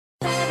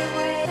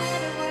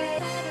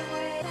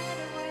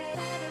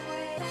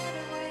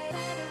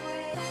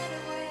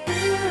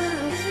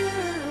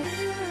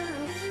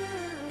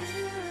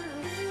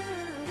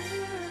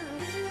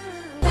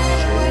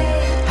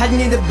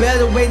need a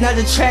better way not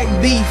to track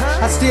beef.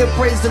 I still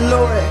praise the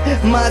Lord,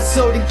 my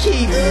soul to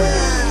keep.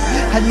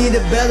 I need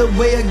a better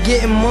way of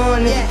getting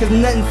money, cause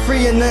nothing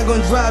free and not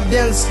gonna drop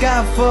down the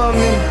sky for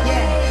me.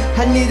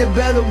 I need a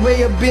better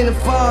way of being a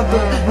father.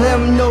 Let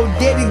them know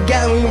daddy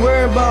got me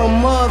worried about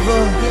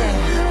mother.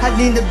 I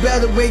need a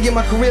better way to get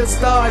my career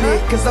started,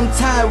 cause I'm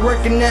tired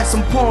working at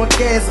some punk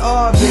ass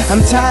office.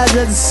 I'm tired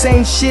of the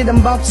same shit, I'm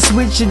about to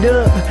switch it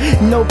up.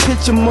 No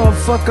picture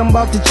motherfucker, I'm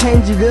about to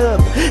change it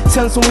up.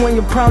 Tell someone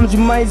your problems, you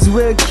might as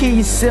well kill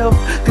yourself,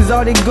 cause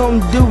all they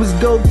gonna do is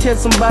go tell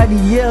somebody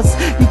else.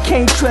 You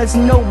can't trust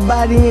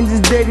nobody in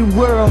this dirty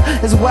world.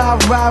 That's why I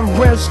ride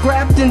around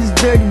scrapped in this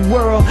dirty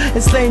world.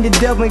 And slaying the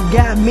devil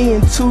got me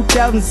in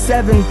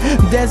 2007.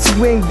 That's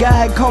when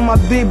God called my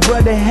big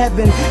brother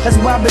heaven. That's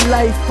why I be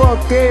like, fuck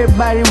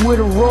everybody with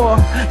a roar.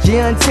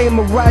 Giante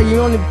Mariah, you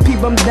only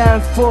people I'm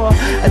dying for.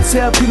 I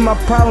tell people my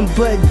problem,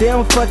 but they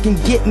don't fucking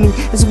get me.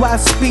 That's why I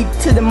speak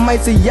to the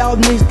mic so y'all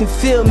niggas can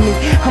feel me.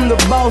 I'm the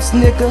boss,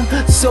 nigga,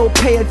 so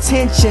pay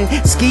attention.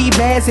 Ski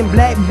bags and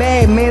black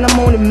bag, man, I'm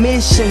on a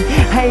mission.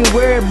 I ain't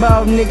worried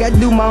about nigga, I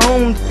do my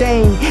own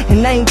thing.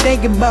 And I ain't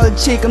thinking about a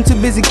chick, I'm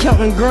too busy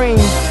counting green.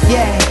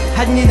 Yeah,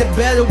 I need a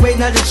better way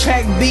not to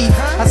track beef.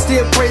 I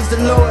still praise the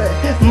Lord,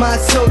 my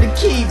soul to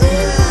keep.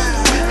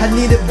 I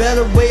need a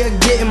better way of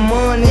getting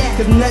money,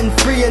 cause nothing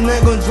free and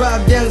not gonna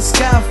drop down the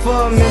sky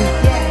for me.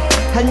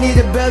 I need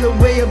a better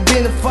way of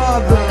being a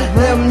father.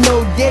 Let them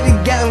know daddy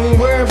got me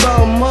worried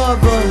about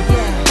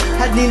mother.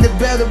 I need a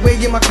better way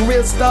to get my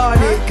career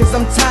started, cause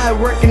I'm tired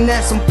working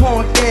at some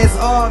punk ass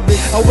office.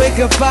 I wake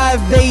up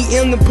 5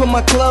 AM to put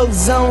my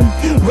clothes on,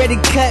 ready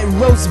cut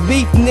roast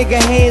beef,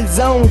 nigga, hands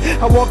on.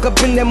 I walk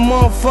up in that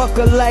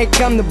motherfucker like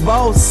I'm the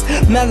boss.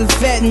 Matter of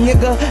fact,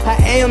 nigga, I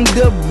am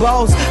the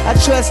boss. I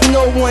trust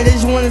no one, they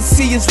just wanna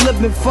see you slip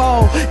and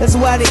fall. That's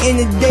why at the end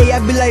of the day, I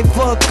be like,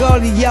 fuck all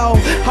of y'all.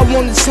 I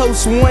wanna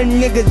toast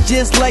one nigga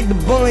just like the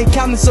bun.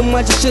 Count me so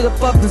much, I should've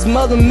fucked his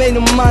mother, made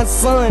him my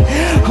son.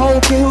 I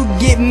don't care who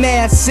get mad,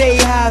 I say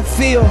how I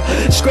feel,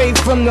 straight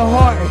from the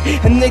heart,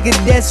 a nigga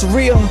that's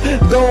real.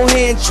 Go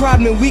ahead and try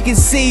me, we can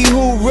see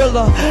who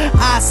realer.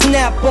 I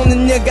snap on the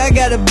nigga, I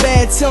got a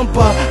bad temper.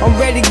 I'm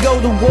ready to go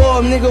to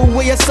war, nigga,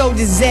 where your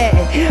soldiers at?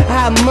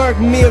 I murk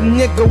me a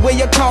nigga, where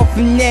your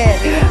coffin at?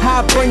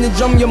 I bring the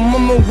drum your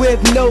mama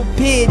with no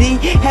pity.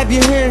 Have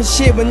you hearing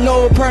shit with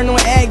no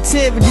paranormal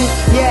activity?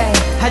 Yeah,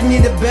 I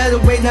need a better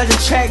way not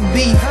to track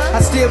beef.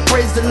 I still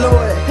praise the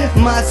Lord,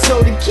 my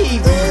soul to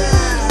keep.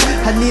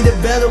 I need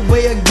a better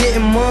way of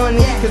getting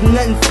money, cause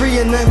nothing free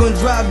and not gonna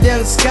drop down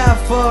the sky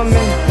for me.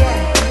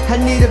 I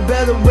need a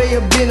better way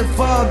of being a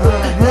father.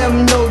 Let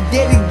them know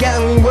daddy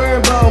got me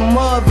worried about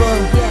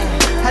mother.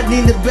 I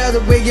need a better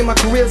way to get my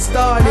career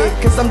started,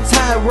 cause I'm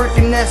tired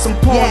working at some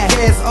punk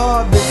ass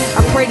office.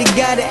 I pray to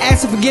God to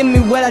ask to forgive me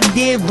what I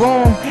did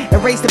wrong,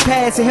 erase the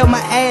past and help my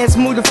ass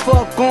move the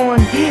fuck on.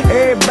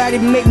 Everybody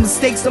make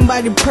mistakes,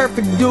 somebody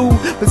perfect do,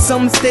 but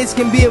some mistakes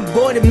can be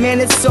avoided, man,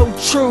 it's so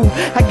true.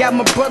 I got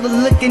my brother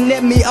looking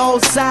at me all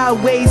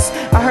sideways.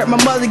 I heard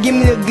my mother give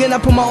me a gun, I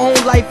put my own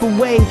life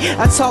away.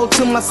 I talked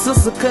to my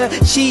sister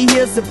cause she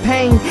hears the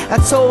pain. I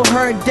told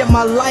her that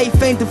my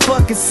life ain't the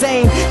fucking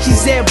same. She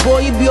said, boy,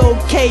 you be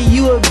okay,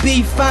 you'll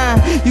be fine.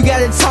 You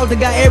gotta talk to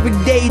God every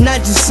day, not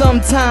just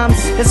sometimes.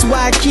 That's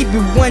why I keep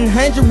it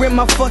 100 in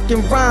my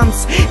fucking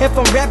rhymes. If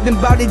I'm rapping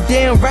about it,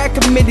 damn right,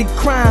 committed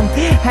crime.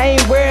 I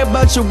ain't worried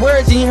about your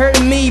words, you ain't heard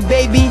of me,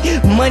 baby.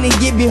 Money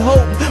give me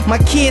hope, my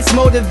kids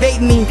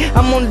motivate me.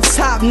 I'm on the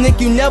top, Nick,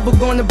 you never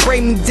gonna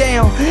break me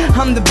down.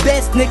 I'm the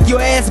best, Nick,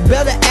 your ass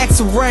better act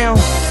around.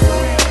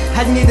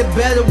 I need a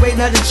better way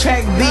not to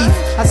track beef.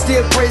 I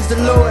still praise the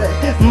Lord,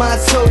 my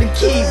soul to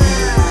keep.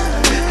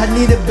 I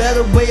need a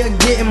better way of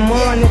getting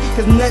money,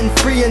 cause nothing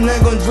free and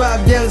not gonna drop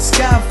down the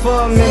sky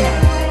for me.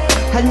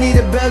 I need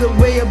a better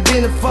way of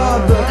being a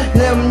father.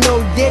 Let them know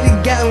daddy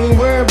got me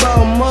worried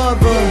about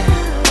mother.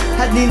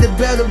 I need a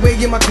better way to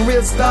get my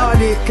career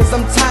started, cause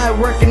I'm tired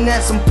working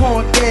at some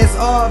punk ass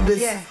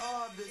office.